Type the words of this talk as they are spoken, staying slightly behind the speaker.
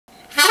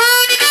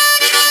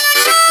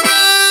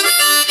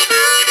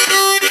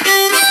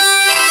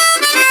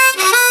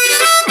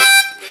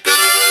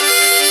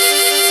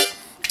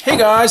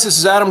guys, this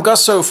is Adam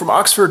Gussow from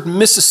Oxford,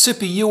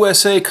 Mississippi,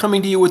 USA,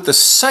 coming to you with the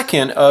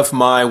second of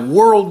my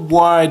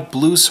worldwide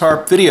blues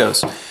harp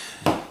videos.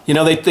 You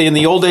know, in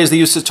the old days they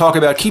used to talk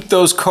about keep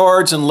those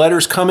cards and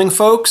letters coming,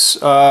 folks.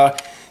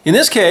 In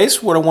this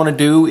case, what I want to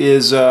do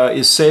is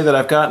say that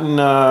I've gotten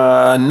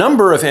a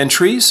number of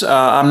entries.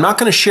 I'm not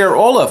going to share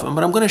all of them,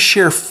 but I'm going to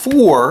share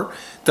 4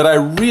 that I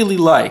really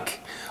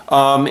like.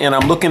 And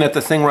I'm looking at the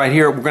thing right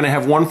here. We're going to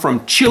have one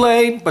from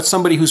Chile, but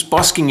somebody who's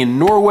busking in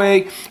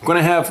Norway. We're going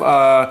to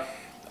have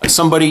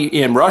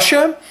somebody in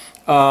Russia.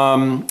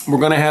 We're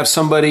going to have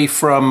somebody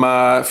from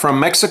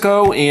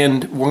Mexico,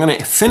 and we're going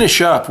to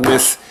finish up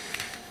with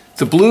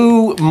the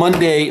Blue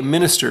Monday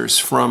ministers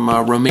from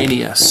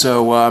Romania.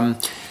 So I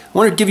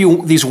want to give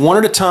you these one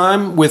at a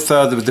time with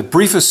the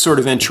briefest sort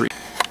of entry.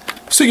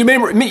 So you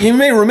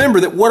may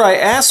remember that what I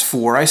asked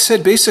for, I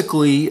said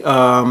basically,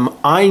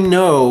 I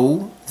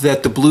know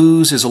that the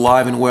blues is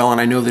alive and well, and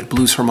I know that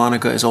blues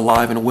harmonica is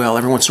alive and well.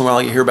 Every once in a while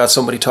you hear about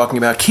somebody talking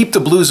about keep the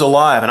blues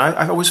alive, and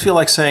I always feel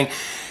like saying,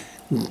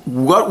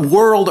 what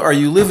world are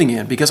you living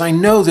in? Because I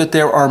know that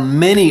there are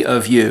many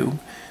of you,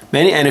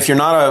 and if you're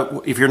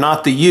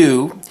not the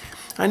you,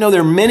 I know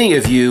there are many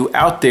of you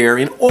out there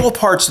in all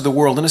parts of the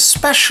world, and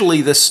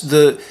especially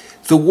the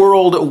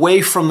world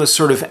away from the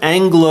sort of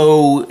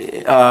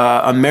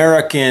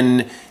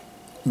Anglo-American,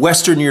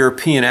 Western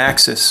European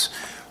axis.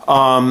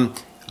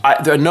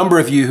 There are a number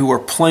of you who are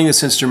playing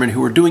this instrument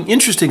who are doing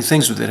interesting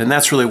things with it, and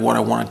that's really what I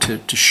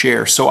wanted to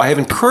share. So I have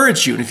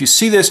encouraged you, and if you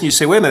see this and you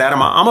say, wait a minute,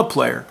 Adam, I'm a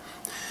player.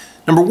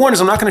 Number one is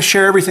I'm not going to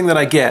share everything that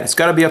I get. It's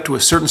got to be up to a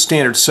certain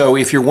standard. So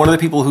if you're one of the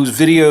people who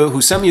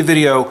sent me a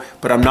video,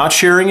 but I'm not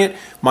sharing it,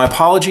 my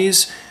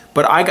apologies.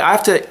 But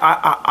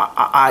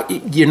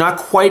you're not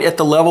quite at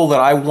the level that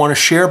I want to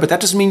share, but that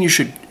doesn't mean you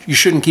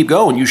shouldn't keep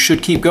going. You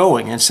should keep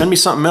going, and send me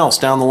something else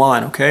down the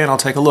line, okay? And I'll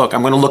take a look.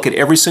 I'm going to look at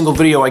every single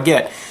video I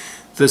get.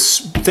 This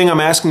thing I'm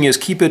asking is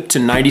keep it to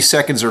 90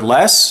 seconds or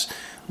less.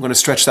 I'm going to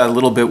stretch that a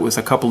little bit with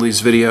a couple of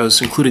these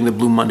videos, including the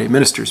Blue Monday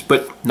Ministers.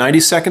 But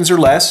 90 seconds or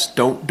less.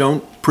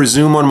 Don't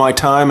presume on my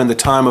time and the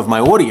time of my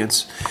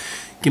audience.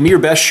 Give me your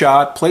best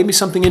shot. Play me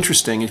something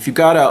interesting. If you've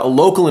got a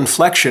local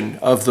inflection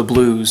of the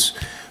blues,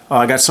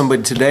 I got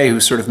somebody today who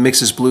sort of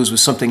mixes blues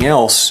with something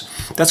else.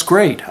 That's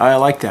great. I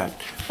like that.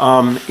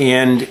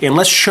 And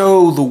let's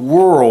show the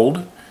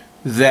world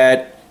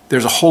that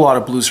there's a whole lot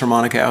of blues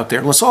harmonica out there.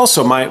 And let's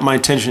also, my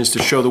intention is to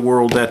show the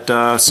world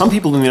that some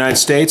people in the United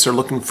States are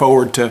looking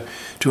forward to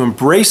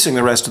embracing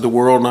the rest of the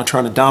world, not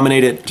trying to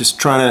dominate it, just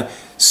trying to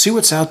see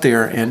what's out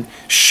there and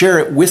share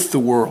it with the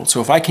world.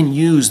 So if I can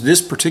use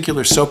this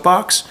particular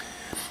soapbox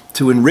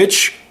to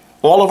enrich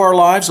all of our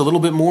lives a little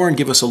bit more and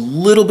give us a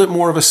little bit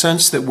more of a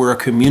sense that we're a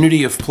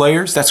community of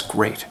players, that's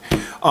great.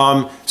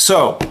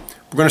 So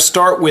we're going to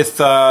start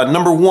with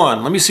number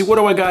 1. Let me see, what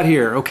do I got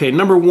here? Okay,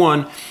 number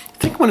 1. I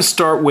think I'm going to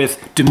start with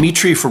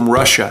Dmitriy from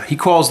Russia. He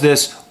calls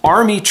this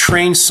Army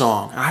Train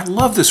Song. I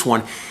love this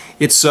one.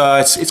 It's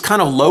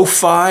kind of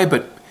lo-fi,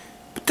 but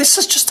this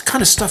is just the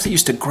kind of stuff that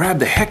used to grab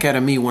the heck out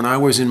of me when I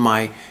was in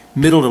my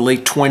middle to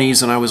late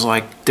 20s, and I was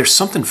like, there's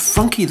something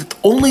funky that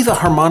only the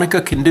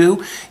harmonica can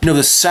do. You know,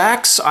 the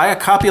sax, I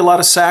copy a lot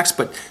of sax,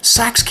 but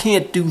sax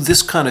can't do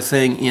this kind of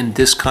thing in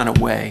this kind of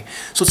way.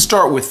 So let's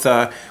start with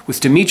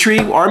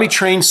Dmitriy, Army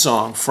Train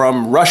Song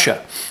from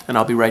Russia, and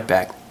I'll be right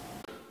back.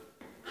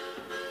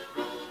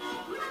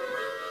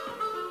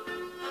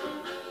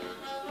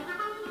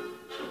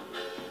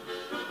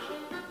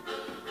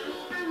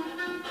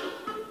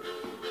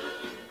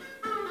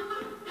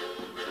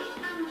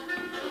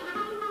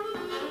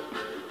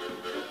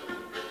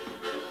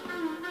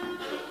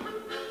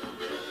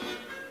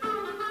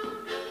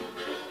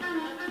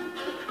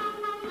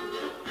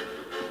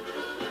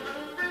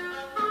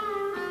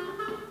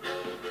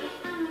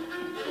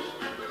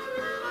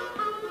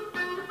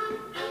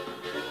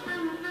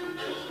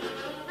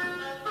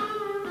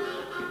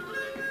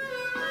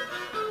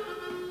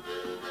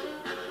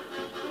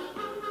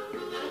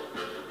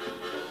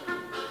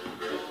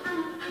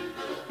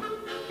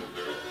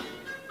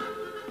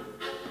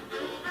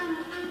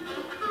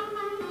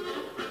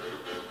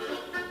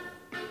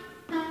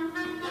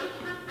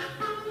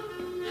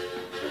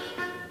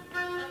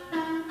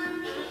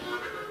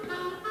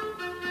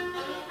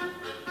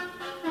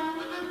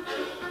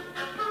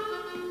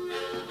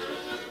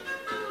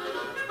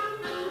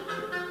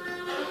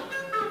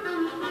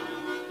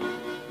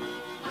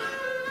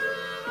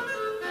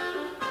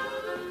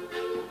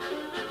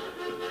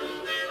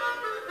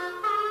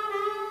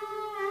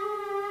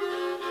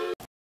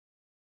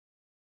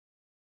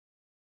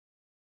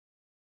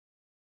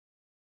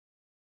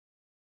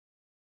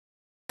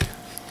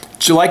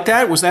 Did you like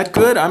that? Was that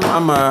good?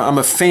 I'm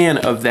a fan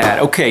of that.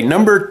 Okay,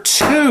 number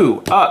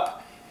 2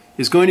 up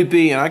is going to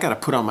be, and I got to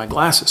put on my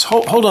glasses.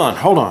 Hold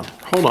on.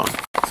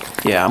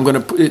 Yeah,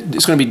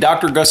 it's gonna be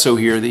Dr. Gussow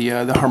here,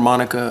 the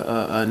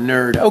harmonica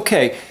nerd.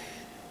 Okay,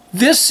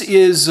 this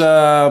is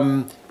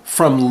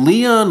from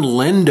Leon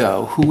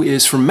Lendo, who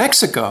is from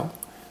Mexico,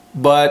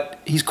 but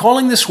he's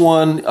calling this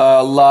one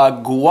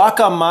La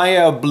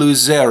Guacamaya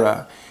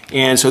Bluesera.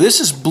 And so this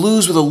is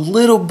blues with a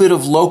little bit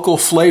of local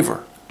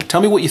flavor.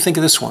 Tell me what you think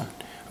of this one,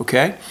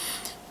 okay?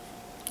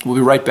 We'll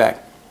be right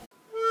back.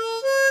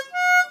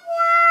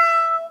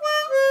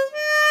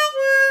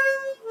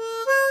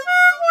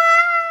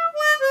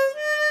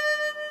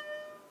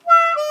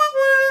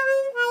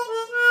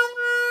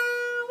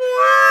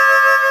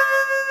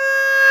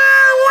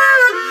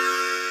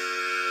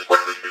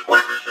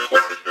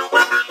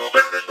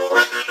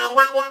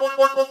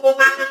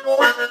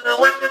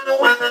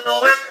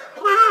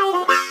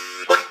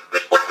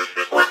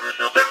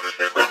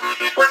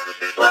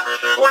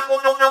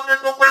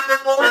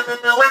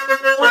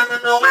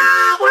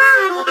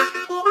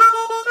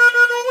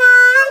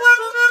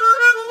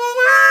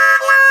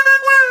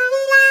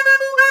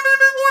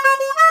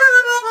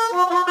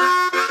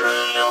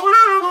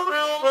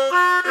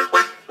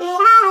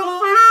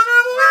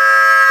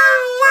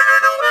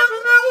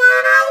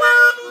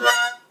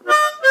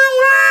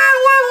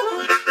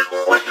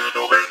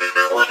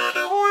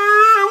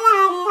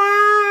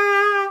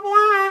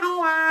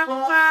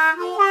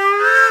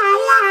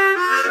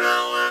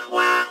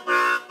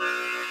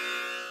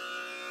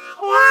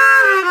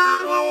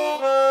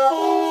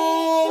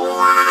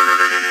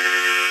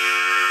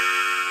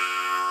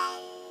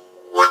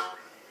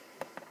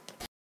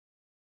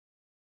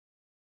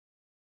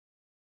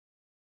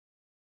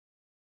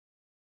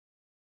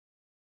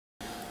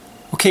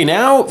 Okay,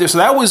 now so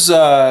that was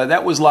La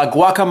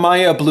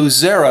Guacamaya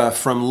Bluesera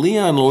from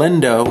Leon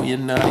Lendo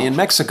in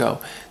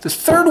Mexico. The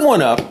third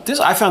one up,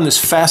 I found this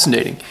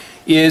fascinating,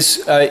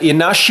 is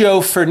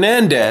Ignacio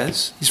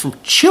Fernandez. He's from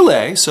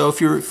Chile, so if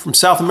you're from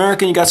South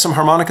America and you got some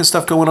harmonica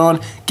stuff going on,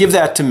 give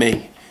that to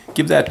me.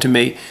 Give that to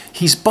me.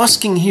 He's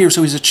busking here,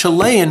 so he's a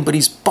Chilean, but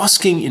he's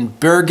busking in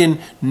Bergen,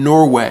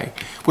 Norway.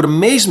 What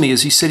amazed me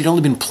is he said he'd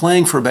only been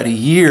playing for about a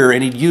year,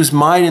 and he'd used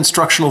my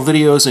instructional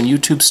videos and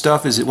YouTube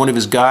stuff as one of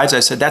his guides. I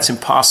said, that's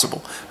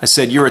impossible. I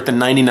said, you're at the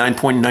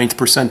 99.9th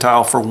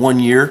percentile for 1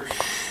 year.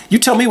 You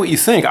tell me what you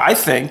think. I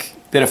think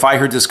that if I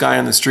heard this guy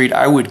on the street,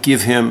 I would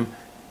give him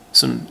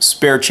some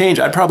spare change.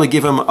 I'd probably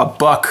give him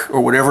 $1 or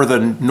whatever the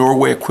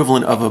Norway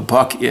equivalent of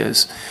 $1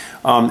 is.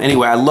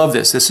 Anyway, I love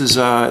this. This is,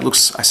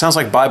 it sounds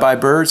like Bye Bye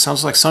Bird,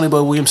 sounds like Sonny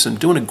Boy Williamson,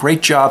 doing a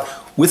great job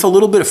with a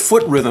little bit of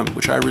foot rhythm,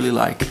 which I really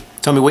like.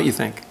 Tell me what you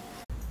think.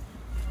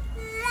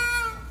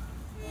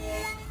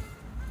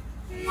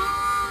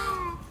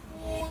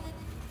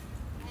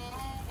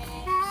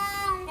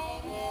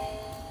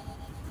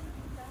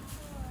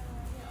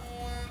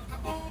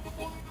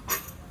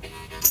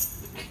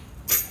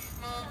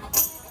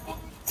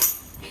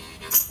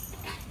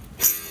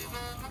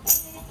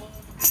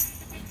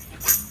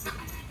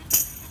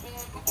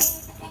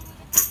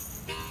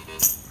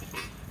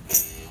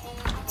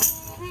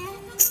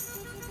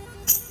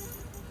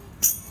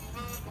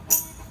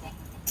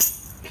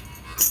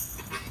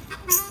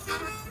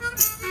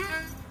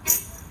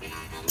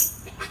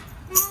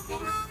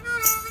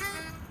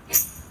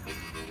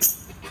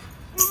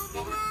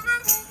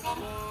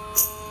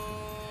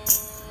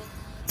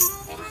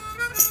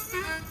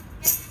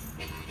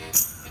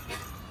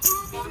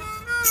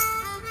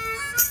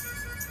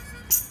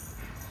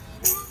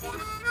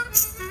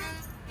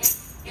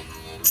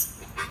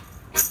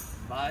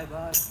 Bye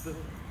bye bird.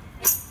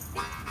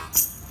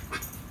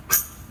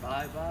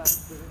 Bye bye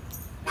bird.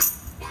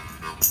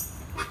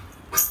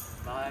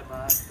 Bye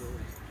bye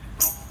bird.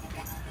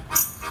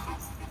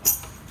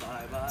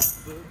 Bye bye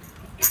bird.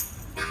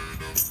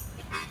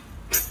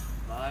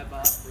 Bye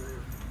bye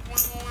bird.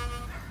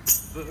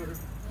 Bird,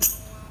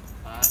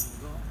 I'm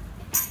gone.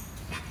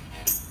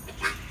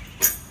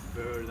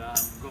 Bird,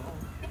 I'm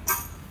gone.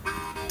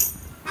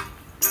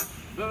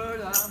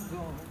 Bird, I'm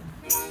gone.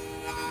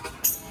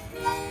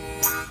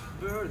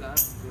 Bird, I'm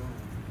gone.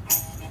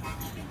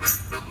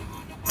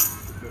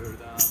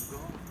 Bird, I'm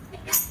gone.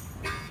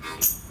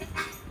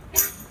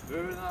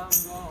 Bird, I'm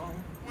gone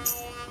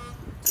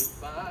to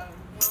find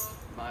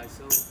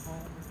myself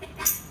home.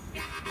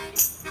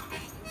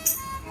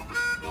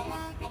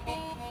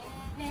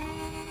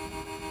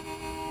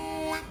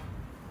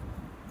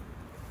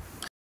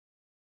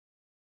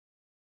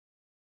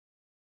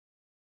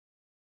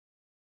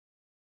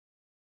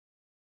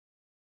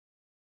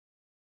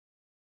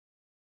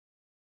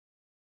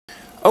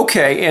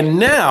 Okay, and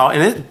now,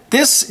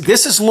 this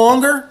is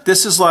longer.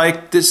 This is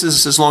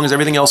as long as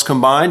everything else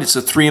combined. It's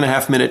a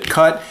 3.5-minute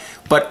cut.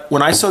 But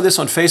when I saw this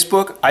on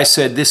Facebook, I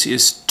said this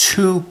is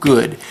too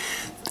good.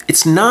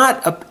 It's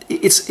not a.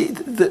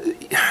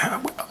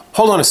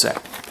 Hold on a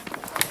sec.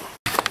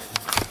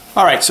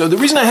 All right, so the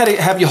reason I had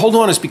to have you hold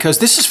on is because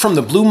this is from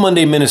the Blue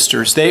Monday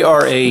Ministers. They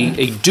are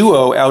a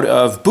duo out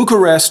of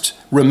Bucharest,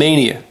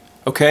 Romania.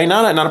 Okay,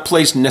 not a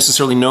place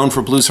necessarily known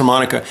for blues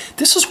harmonica.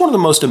 This is one of the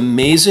most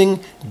amazing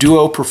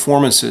duo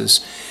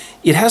performances.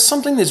 It has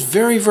something that's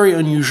very, very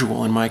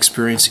unusual in my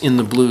experience in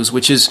the blues,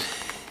 which is,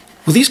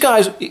 with these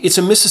guys, it's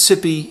a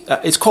Mississippi,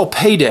 it's called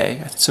Payday.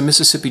 It's a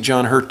Mississippi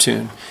John Hurt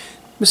tune.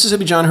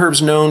 Mississippi John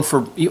Hurt's known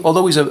for,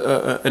 although he's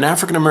an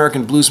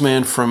African-American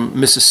bluesman from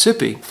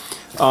Mississippi,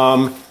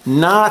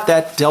 Not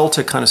that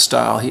Delta kind of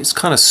style. It's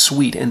kind of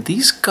sweet. And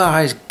these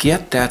guys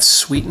get that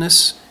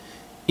sweetness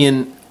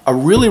in a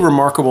really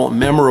remarkable,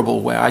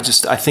 memorable way. I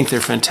think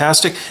they're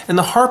fantastic. And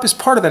the harp is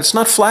part of that. It's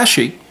not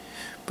flashy,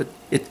 but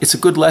it's a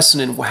good lesson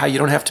in how you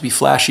don't have to be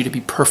flashy to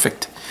be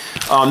perfect.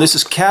 This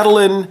is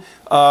Cătălin,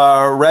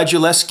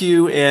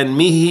 Rădulescu, and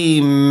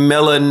Mihai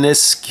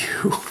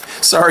Melinescu.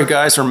 Sorry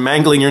guys for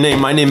mangling your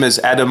name. My name is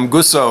Adam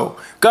Gussow.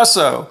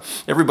 Gussow.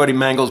 Everybody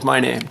mangles my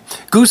name.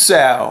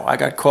 Gussow. I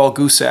got called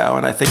Gussow,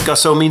 and I think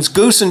Gussow means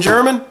goose in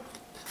German.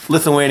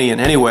 Lithuanian.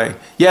 Anyway,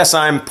 yes,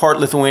 I'm part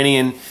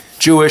Lithuanian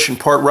Jewish and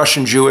part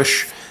Russian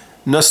Jewish.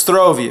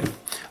 Nostrovia.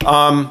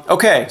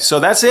 Okay,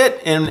 so that's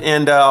it,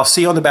 and I'll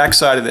see you on the back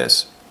side of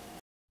this.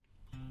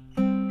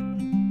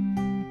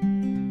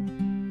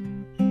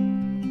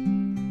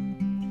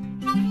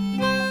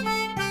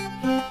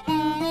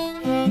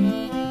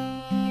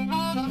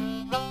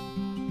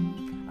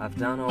 I've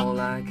done all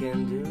I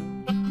can do,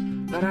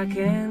 but I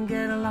can't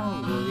get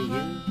along with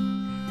you.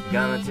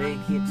 Gonna take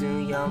you to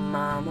your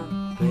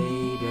mama,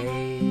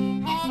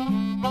 payday,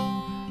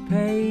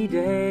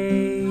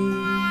 payday,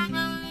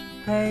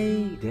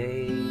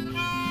 payday.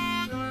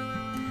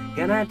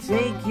 Gonna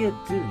take you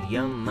to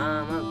your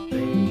mama,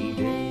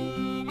 payday.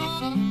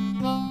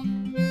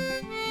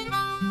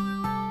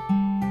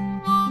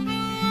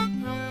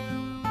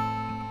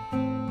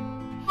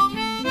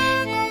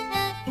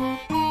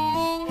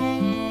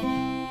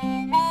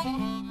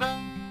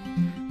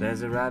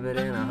 There's a rabbit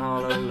in a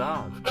hollow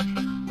log,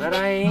 but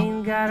I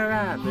ain't got a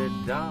rabbit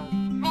dog.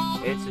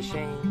 It's a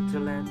shame to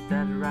let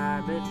that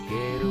rabbit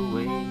get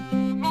away.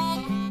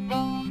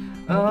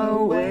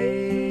 Away,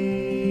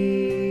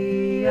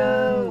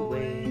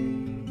 away.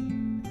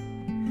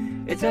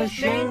 It's a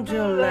shame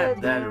to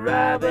let that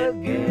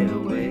rabbit get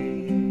away.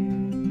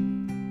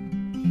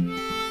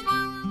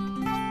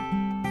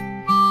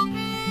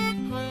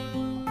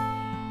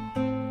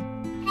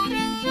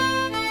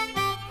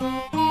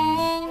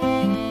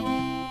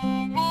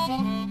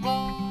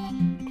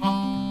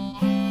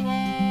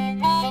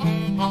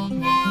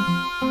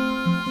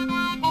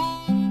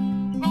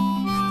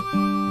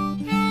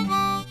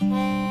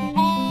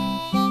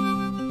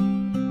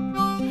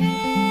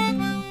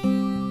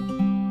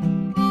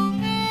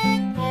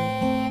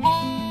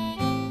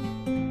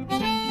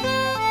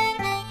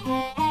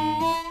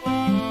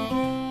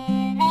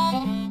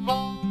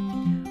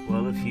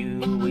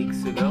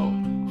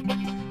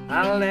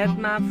 I'll let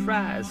my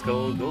fries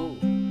cold go.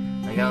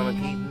 I'm gonna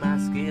keep my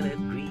skillet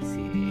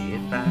greasy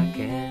if I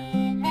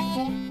can.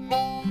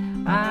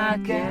 I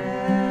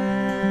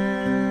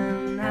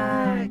can,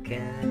 I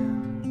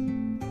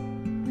can.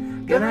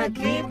 Gonna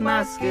keep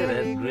my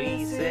skillet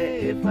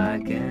greasy if I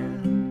can.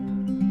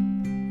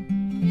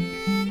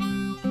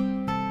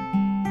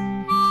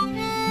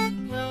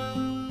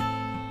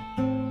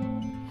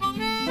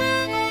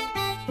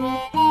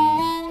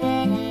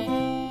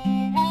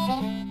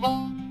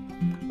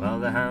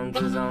 The hound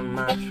is on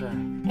my track,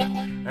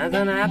 there's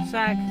an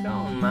knapsack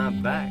on my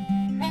back.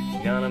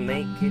 Gonna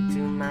make it to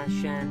my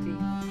shanty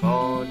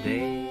for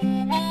day,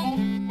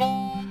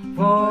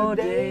 for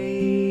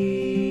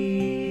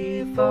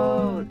day,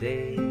 for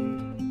day.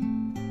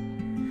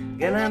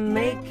 Gonna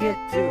make it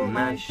to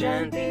my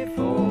shanty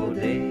for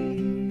day.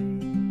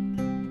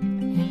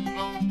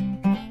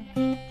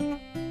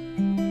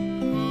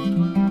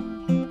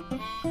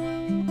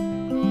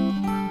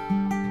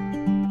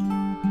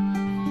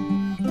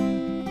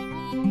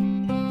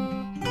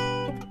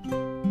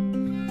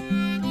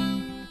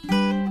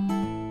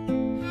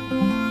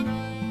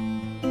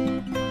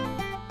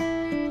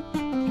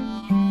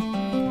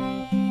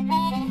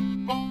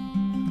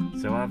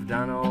 So I've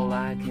done all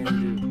I can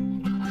do,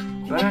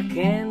 but I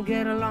can't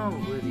get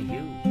along with you.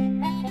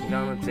 I'm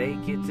gonna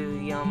take you to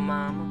your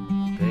mama,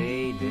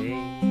 payday,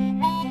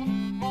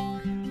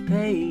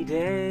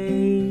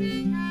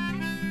 payday,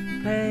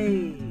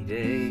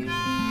 payday.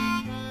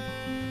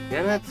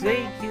 Gonna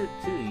take you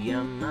to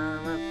your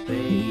mama,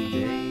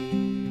 payday.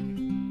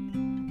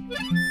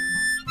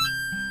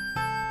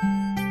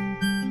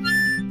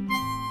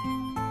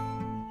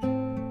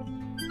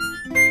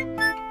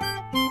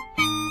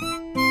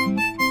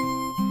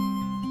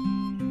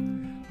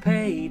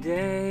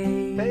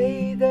 Payday,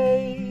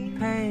 payday,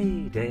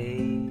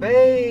 payday,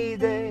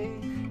 payday.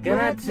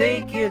 Gonna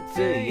take you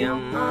to your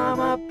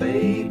mama,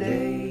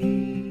 payday,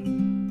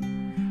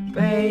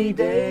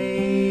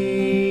 payday,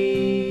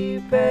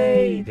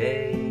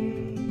 payday.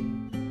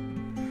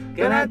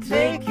 Gonna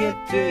take you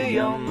to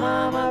your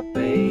mama,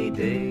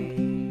 payday.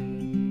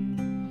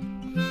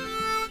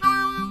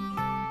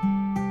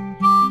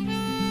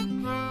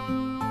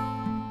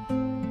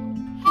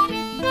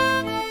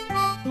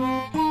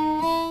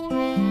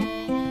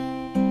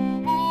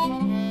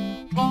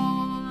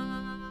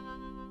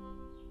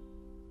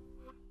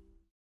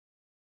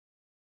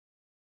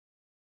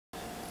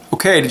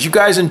 Okay, did you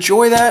guys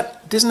enjoy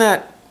that?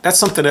 That's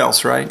something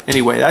else, right?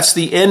 Anyway, that's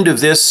the end of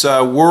this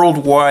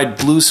worldwide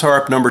Blues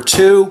Harp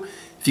 #2.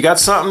 If you got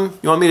something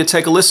you want me to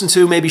take a listen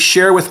to, maybe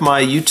share with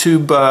my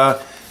YouTube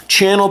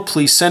channel,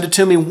 please send it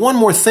to me. One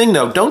more thing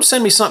though, don't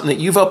send me something that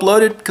you've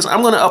uploaded, because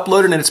I'm going to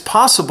upload it, and it's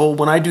possible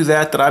when I do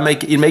that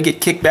it may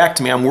get kicked back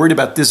to me. I'm worried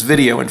about this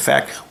video, in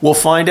fact. We'll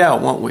find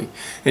out, won't we?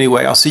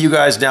 Anyway, I'll see you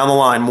guys down the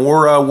line.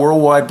 More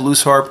worldwide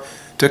blues harp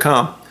to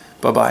come.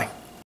 Bye-bye.